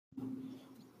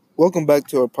Welcome back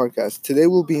to our podcast. Today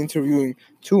we'll be interviewing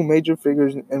two major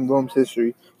figures in Rome's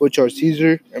history, which are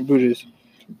Caesar and Brutus.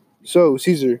 So,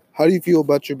 Caesar, how do you feel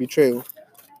about your betrayal?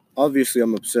 Obviously,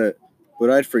 I'm upset,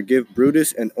 but I'd forgive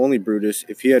Brutus and only Brutus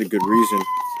if he had a good reason.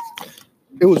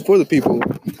 It was for the people.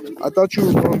 I thought you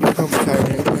were going to become a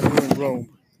tyrant and ruin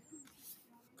Rome.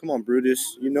 Come on,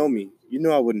 Brutus, you know me. You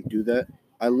know I wouldn't do that.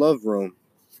 I love Rome.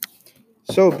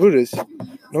 So, Brutus,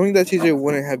 knowing that Caesar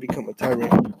wouldn't have become a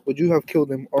tyrant, would you have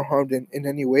killed him or harmed him in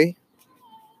any way?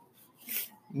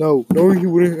 No, knowing he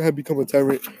wouldn't have become a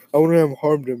tyrant, I wouldn't have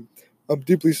harmed him. I'm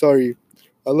deeply sorry.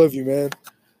 I love you, man.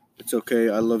 It's okay,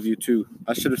 I love you too.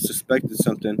 I should have suspected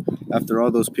something after all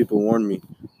those people warned me,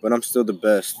 but I'm still the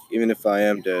best, even if I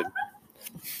am dead.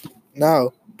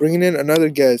 Now, bringing in another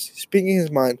guest, speaking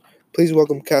his mind, please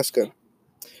welcome Casca.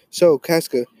 So,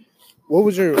 Casca, what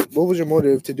was your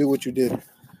motive to do what you did?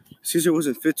 Caesar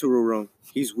wasn't fit to rule Rome.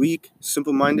 He's weak,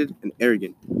 simple-minded, and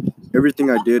arrogant. Everything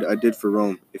I did for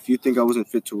Rome. If you think I wasn't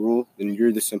fit to rule, then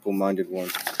you're the simple-minded one.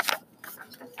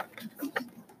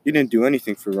 You didn't do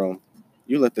anything for Rome.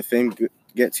 You let the fame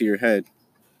get to your head.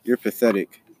 You're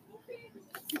pathetic.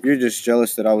 You're just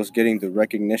jealous that I was getting the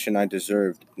recognition I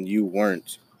deserved, and you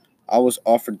weren't. I was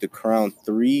offered the crown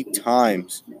 3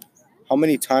 times. How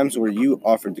many times were you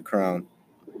offered the crown?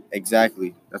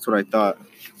 Exactly. That's what I thought.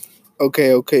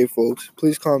 Okay, folks,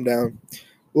 please calm down.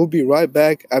 We'll be right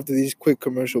back after these quick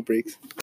commercial breaks.